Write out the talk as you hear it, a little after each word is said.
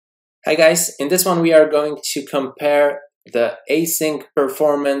Hi guys, in this one we are going to compare the async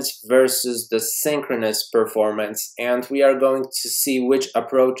performance versus the synchronous performance, and we are going to see which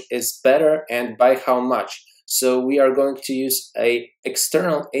approach is better and by how much. So we are going to use an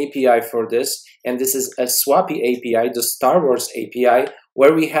external API for this, and this is a Swappy API, the Star Wars API,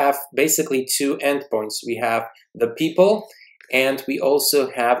 where we have basically two endpoints. We have the people and we also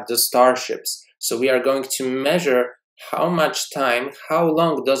have the starships. So we are going to measure how much time, how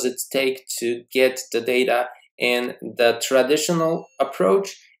long does it take to get the data in the traditional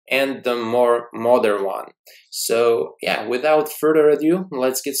approach and the more modern one. So yeah, without further ado,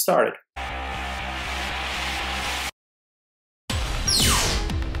 let's get started.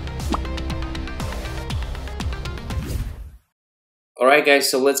 Alright guys,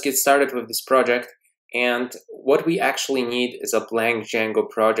 so let's get started with this project. And what we actually need is a blank Django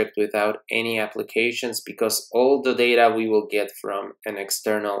project without any applications, because all the data we will get from an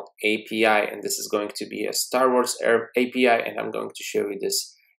external API, and this is going to be a Star Wars API, and I'm going to show you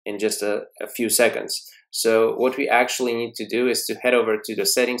this in just a few seconds. So what we actually need to do is to head over to the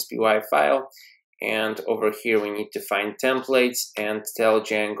settings py file, and over here we need to find templates and tell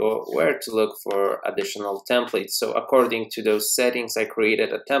Django where to look for additional templates. So according to those settings, I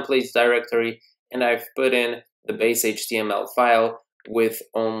created a templates directory, and I've put in the base HTML file with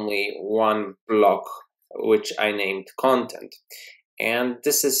only one block, which I named content. And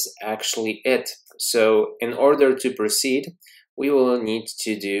this is actually it. So in order to proceed, we will need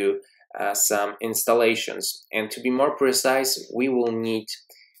to do some installations. And to be more precise, we will need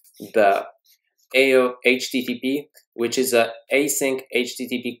the AO HTTP, which is a async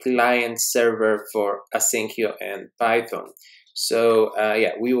HTTP client server for Async and Python. So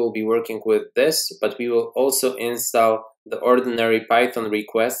yeah, we will be working with this, but we will also install the ordinary Python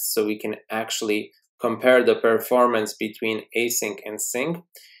requests so we can actually compare the performance between async and sync.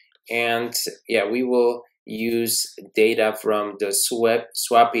 And yeah, we will use data from the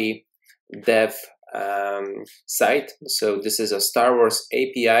Swappy dev site. So this is a Star Wars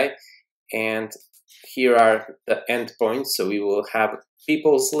API, and here are the endpoints. So we will have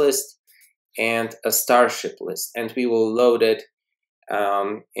people's list and a starship list, and we will load it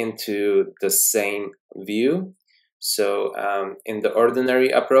into the same view. So in the ordinary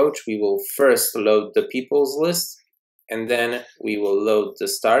approach, we will first load the people's list, and then we will load the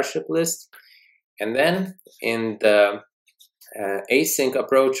starship list, and then in the async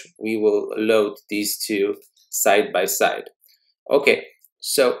approach, we will load these two side by side. Okay,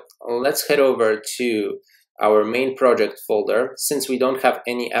 so let's head over to our main project folder. Since we don't have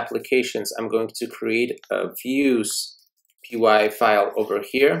any applications, I'm going to create a views py file over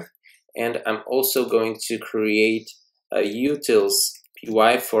here, and I'm also going to create a utils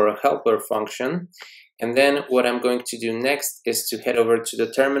py for a helper function. And then what I'm going to do next is to head over to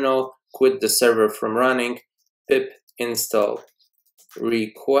the terminal, quit the server from running, pip install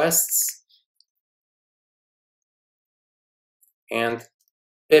requests, and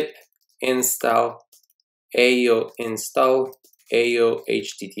pip install AO install AO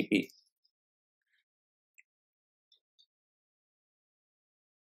HTTP.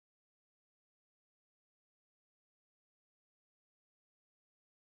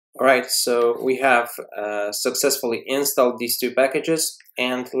 Alright, so we have successfully installed these two packages,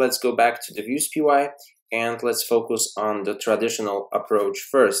 and let's go back to the views py and let's focus on the traditional approach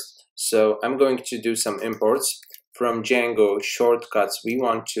first. So I'm going to do some imports. From Django shortcuts, we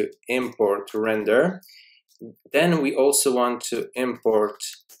want to import render. Then we also want to import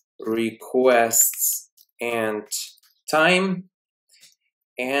requests and time.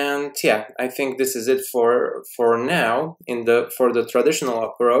 And yeah, I think this is it for now for the traditional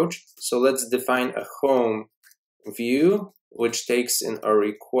approach. So let's define a home view which takes in a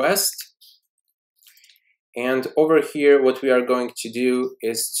request. And over here, what we are going to do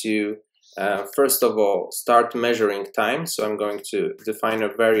is to first of all start measuring time. So I'm going to define a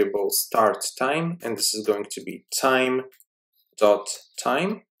variable start time, and this is going to be time.time.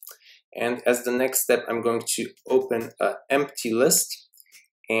 And as the next step, I'm going to open an empty list,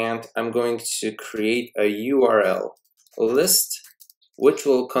 and I'm going to create a URL list which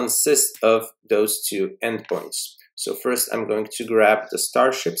will consist of those two endpoints. So first I'm going to grab the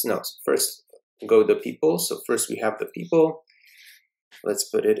starships. No, first go the people. So first we have the people. Let's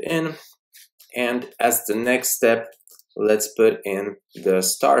put it in. And as the next step, let's put in the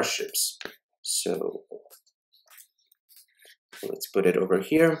starships. So let's put it over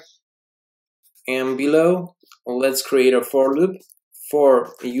here. And below, let's create a for loop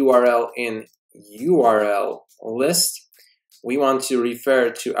for URL in URL list. We want to refer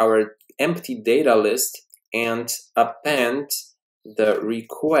to our empty data list and append the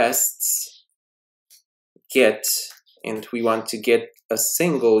requests get, and we want to get a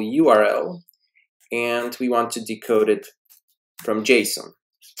single URL, and we want to decode it from JSON.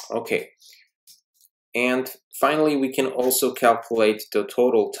 Okay. And finally, we can also calculate the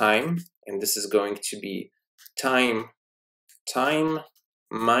total time, and this is going to be time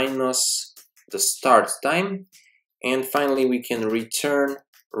minus the start time. And finally, we can return,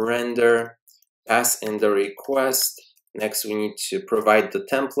 render, pass in the request. Next, we need to provide the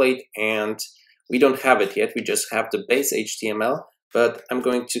template, and we don't have it yet. We just have the base HTML, but I'm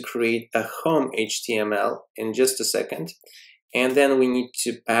going to create a home HTML in just a second. And then we need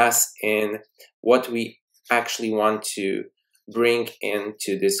to pass in what we actually want to bring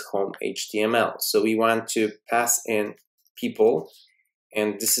into this home HTML. So we want to pass in people,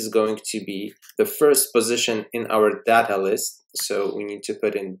 and this is going to be the first position in our data list. So we need to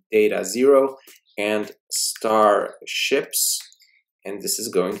put in data 0 and star ships, and this is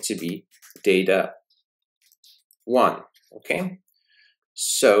going to be data 1. Okay,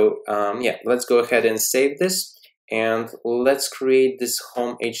 so yeah, let's go ahead and save this, and let's create this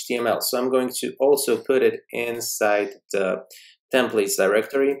home HTML. So I'm going to also put it inside the templates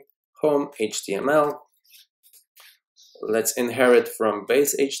directory, home HTML. Let's inherit from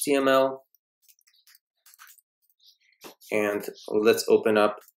base HTML, and let's open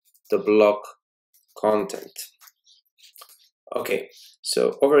up the block content. Okay,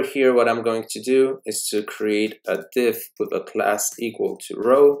 so over here, what I'm going to do is to create a div with a class equal to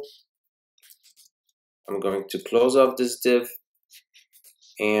row. I'm going to close off this div,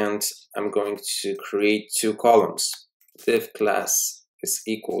 and I'm going to create 2 columns. Div class is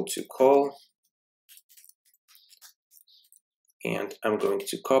equal to call, and I'm going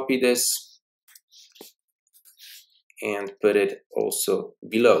to copy this and put it also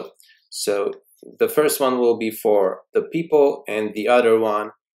below. So the first one will be for the people, and the other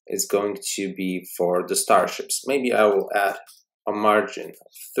one is going to be for the starships. Maybe I will add a margin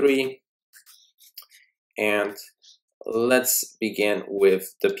of 3. And let's begin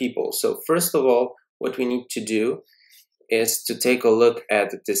with the people. So first of all, what we need to do is to take a look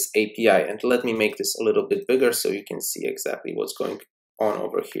at this API. And let me make this a little bit bigger so you can see exactly what's going on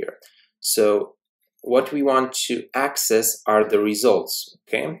over here. So what we want to access are the results,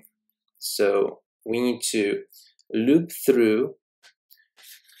 okay? So we need to loop through,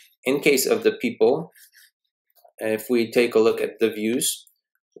 in case of the people, if we take a look at the views,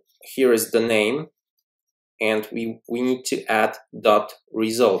 here is the name, and we need to add dot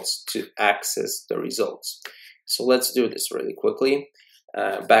results to access the results. So let's do this really quickly.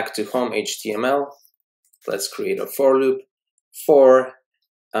 Back to home HTML. Let's create a for loop for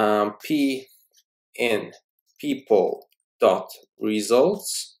p in people dot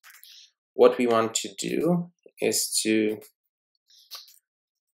results. What we want to do is to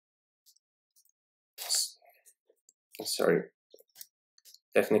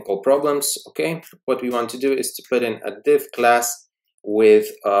technical problems. Okay, what we want to do is to put in a div class with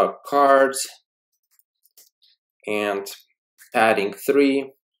a card and padding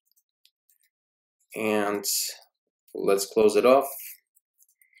 3, and let's close it off,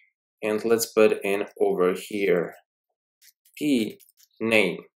 and let's put in over here p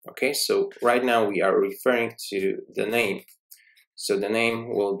name. Okay, so right now we are referring to the name. So the name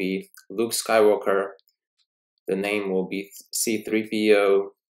will be Luke Skywalker, the name will be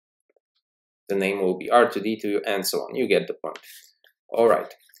C3PO, the name will be R2D2, and so on. You get the point. All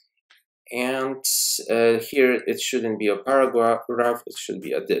right. And here it shouldn't be a paragraph, it should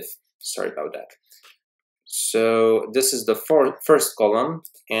be a div. Sorry about that. So this is the first column,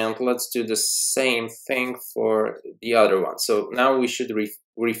 and let's do the same thing for the other one. So now we should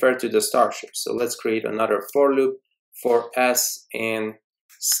refer to the starship. So let's create another for loop for s in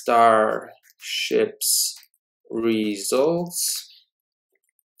starships results.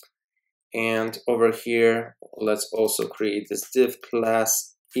 And over here, let's also create this div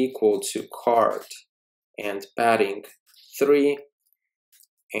class equal to card and padding 3,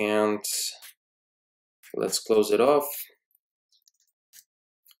 and let's close it off,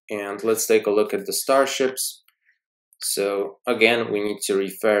 and let's take a look at the starships. So again, we need to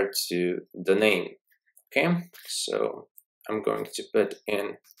refer to the name. Okay, so I'm going to put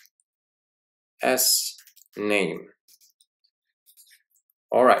in s name.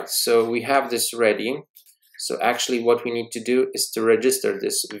 All right, so we have this ready. So actually what we need to do is to register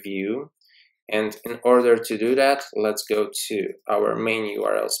this view. And in order to do that, let's go to our main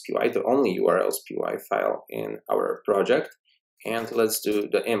URLs.py, the only URLs.py file in our project. And let's do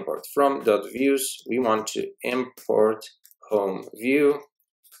the import. From .views, we want to import home view.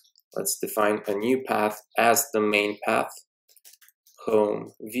 Let's define a new path as the main path.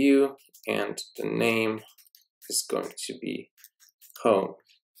 home view, and the name is going to be home.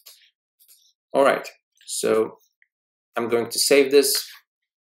 All right, so I'm going to save this,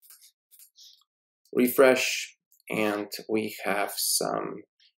 refresh, and we have some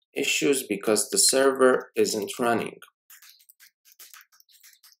issues because the server isn't running.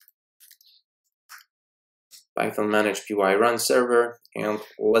 Python manage py run server, and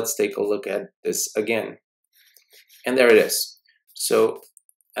let's take a look at this again. And there it is. So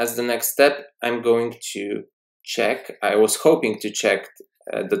as the next step, I'm going to check. I was hoping to check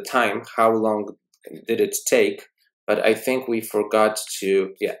the time, how long did it take, but I think we forgot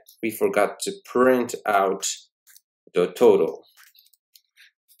to, print out the total.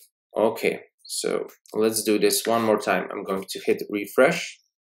 Okay, so let's do this one more time. I'm going to hit refresh.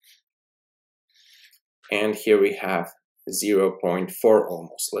 And here we have 0.4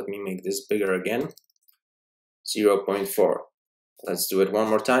 almost. Let me make this bigger again. 0.4. Let's do it one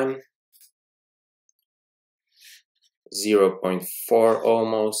more time. 0.4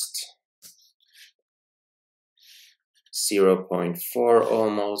 almost. 0.4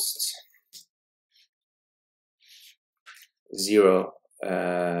 almost.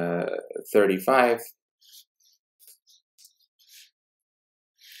 0.35.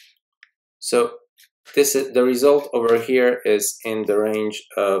 So this is the result over here is in the range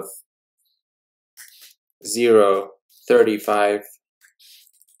of 0.35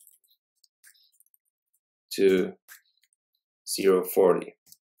 to 0.40.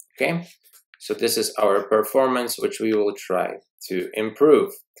 Okay, so this is our performance, which we will try to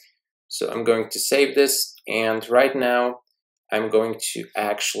improve. So I'm going to save this, and right now I'm going to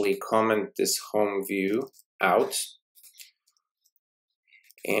actually comment this home view out,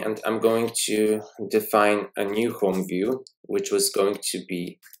 and I'm going to define a new home view, which was going to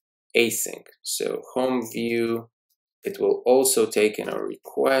be async. So home view, it will also take in a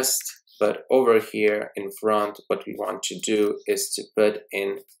request, but over here in front, what we want to do is to put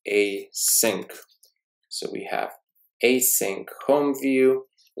in async. So we have async home view.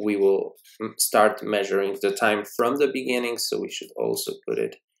 We will start measuring the time from the beginning, so we should also put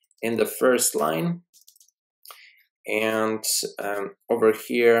it in the first line. And over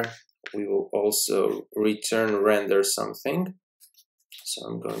here, we will also return render something. So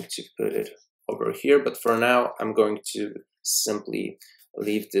I'm going to put it over here, but for now, I'm going to simply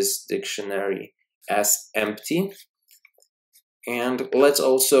leave this dictionary as empty. And let's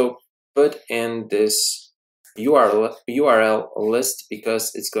also put in this URL list,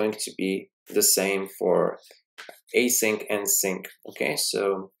 because it's going to be the same for async and sync. Okay,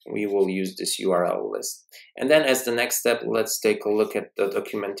 so we will use this URL list. And then as the next step, let's take a look at the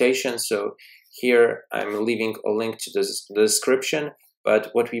documentation. So here I'm leaving a link to the description, but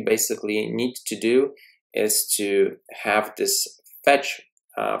what we basically need to do is to have this fetch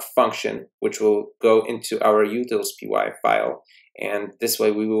function, which will go into our utils.py file. And this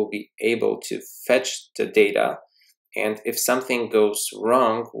way we will be able to fetch the data. And if something goes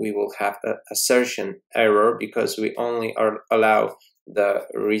wrong, we will have an assertion error, because we only allow the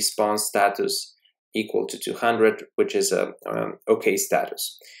response status equal to 200, which is a OK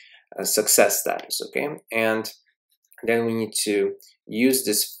status, a success status. Okay, and then we need to use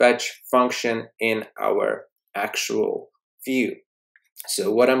this fetch function in our actual view.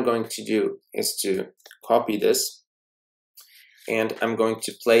 So what I'm going to do is to copy this, and I'm going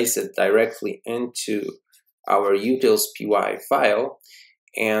to place it directly into our utils.py file.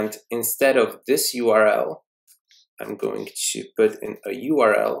 And instead of this URL, I'm going to put in a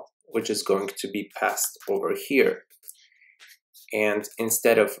URL which is going to be passed over here. And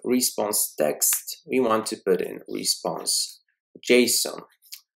instead of response text, we want to put in response JSON.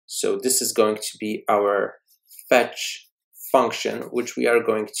 So this is going to be our fetch function, which we are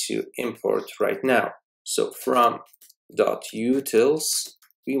going to import right now. So from .utils,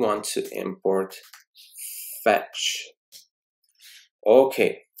 we want to import fetch.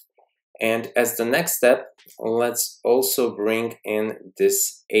 Okay, and as the next step, let's also bring in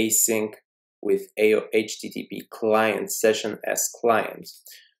this async with HTTP client session as client.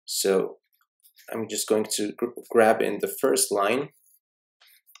 So I'm just going to grab in the first line,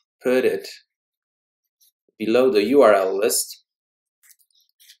 put it below the URL list,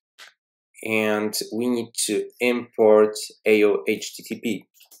 and we need to import HTTP.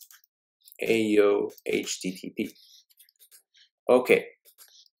 HTTP. Okay,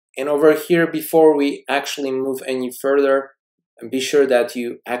 and over here, before we actually move any further, be sure that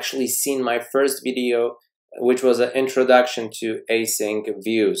you actually seen my first video, which was an introduction to async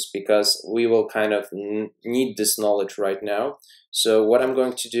views, because we will kind of need this knowledge right now. So what I'm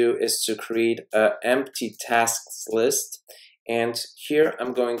going to do is to create an empty tasks list, And here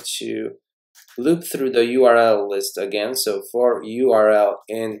I'm going to loop through the URL list again. So for URL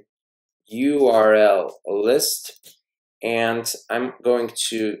in URL list, and I'm going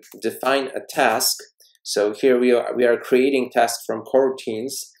to define a task. So here we are creating tasks from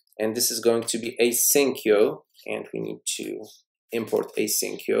coroutines, and this is going to be asyncio, and we need to import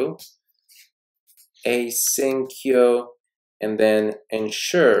asyncio, and then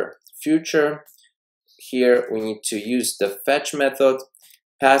ensure future. Here we need to use the fetch method,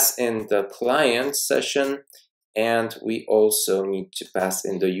 pass in the client session, and we also need to pass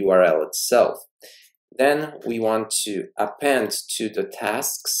in the URL itself. Then we want to append to the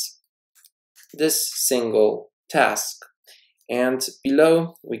tasks this single task. And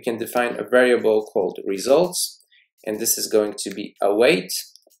below we can define a variable called results, and this is going to be await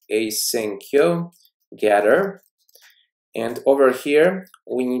asyncio gather. And over here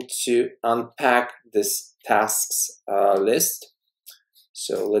we need to unpack this tasks list.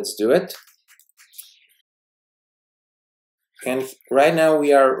 So let's do it. And right now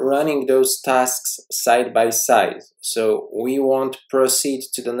we are running those tasks side by side. So we won't proceed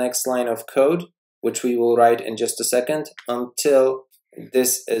to the next line of code, which we will write in just a second, until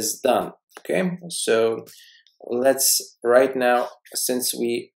this is done. Okay, so let's right now, since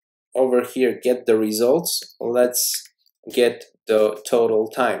we over here get the results, let's get the total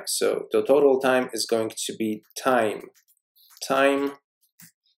time. So the total time is going to be time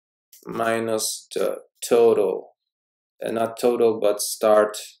minus the total. Not total, but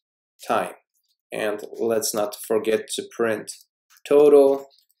start time. And let's not forget to print total.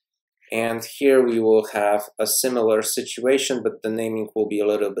 And here we will have a similar situation, but the naming will be a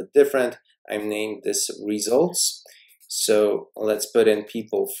little bit different. I'm named this results. So let's put in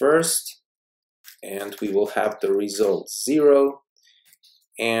people first, and we will have the result 0.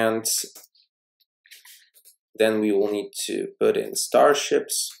 And then we will need to put in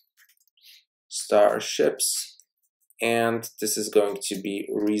starships, and this is going to be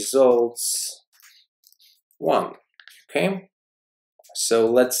results 1. Okay, so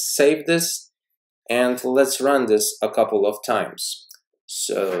let's save this and let's run this a couple of times.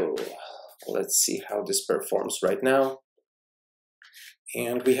 So let's see how this performs right now.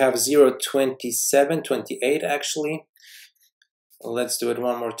 And we have 0, 27, 28 actually. Let's do it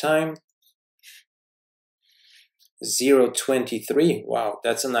one more time. 0, 23. Wow,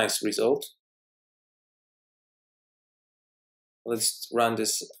 that's a nice result. Let's run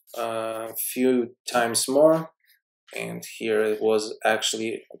this a few times more, and here it was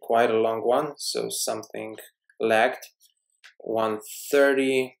actually quite a long one, so something lagged.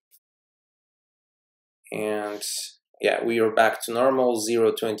 130, and yeah, we are back to normal.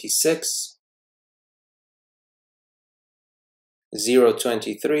 0, 26, 0,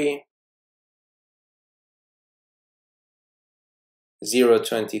 23, 0,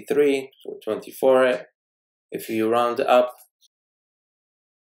 23, so 24 if you round up.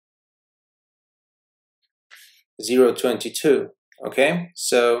 0, 22. Okay,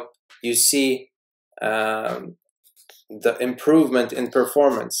 so you see the improvement in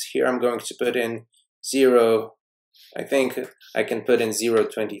performance. Here I'm going to put in 0, I think I can put in 0,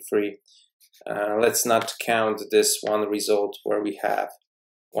 23. Let's not count this one result where we have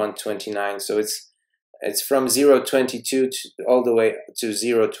 129. So it's from 0, 22 to all the way to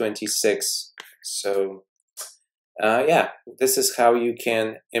 0, 26. So yeah, this is how you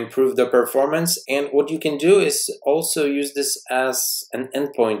can improve the performance. And what you can do is also use this as an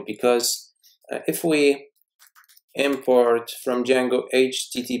endpoint, because if we import from Django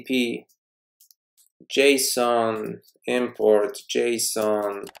HTTP JSON import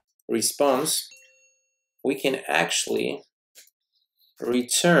JSON response, we can actually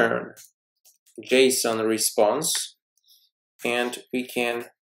return JSON response, and we can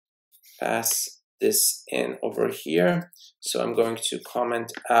pass this in over here. So I'm going to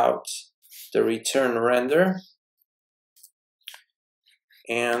comment out the return render,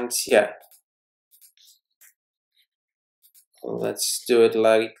 and yeah, let's do it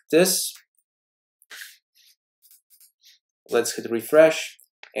like this. Let's hit refresh,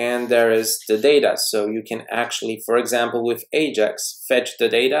 and there is the data. So you can actually, for example, with Ajax, fetch the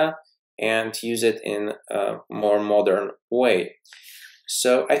data and use it in a more modern way.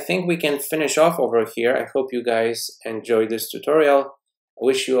 So I think we can finish off over here. I hope you guys enjoyed this tutorial. I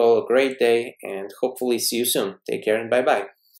wish you all a great day, and hopefully see you soon. Take care and bye-bye.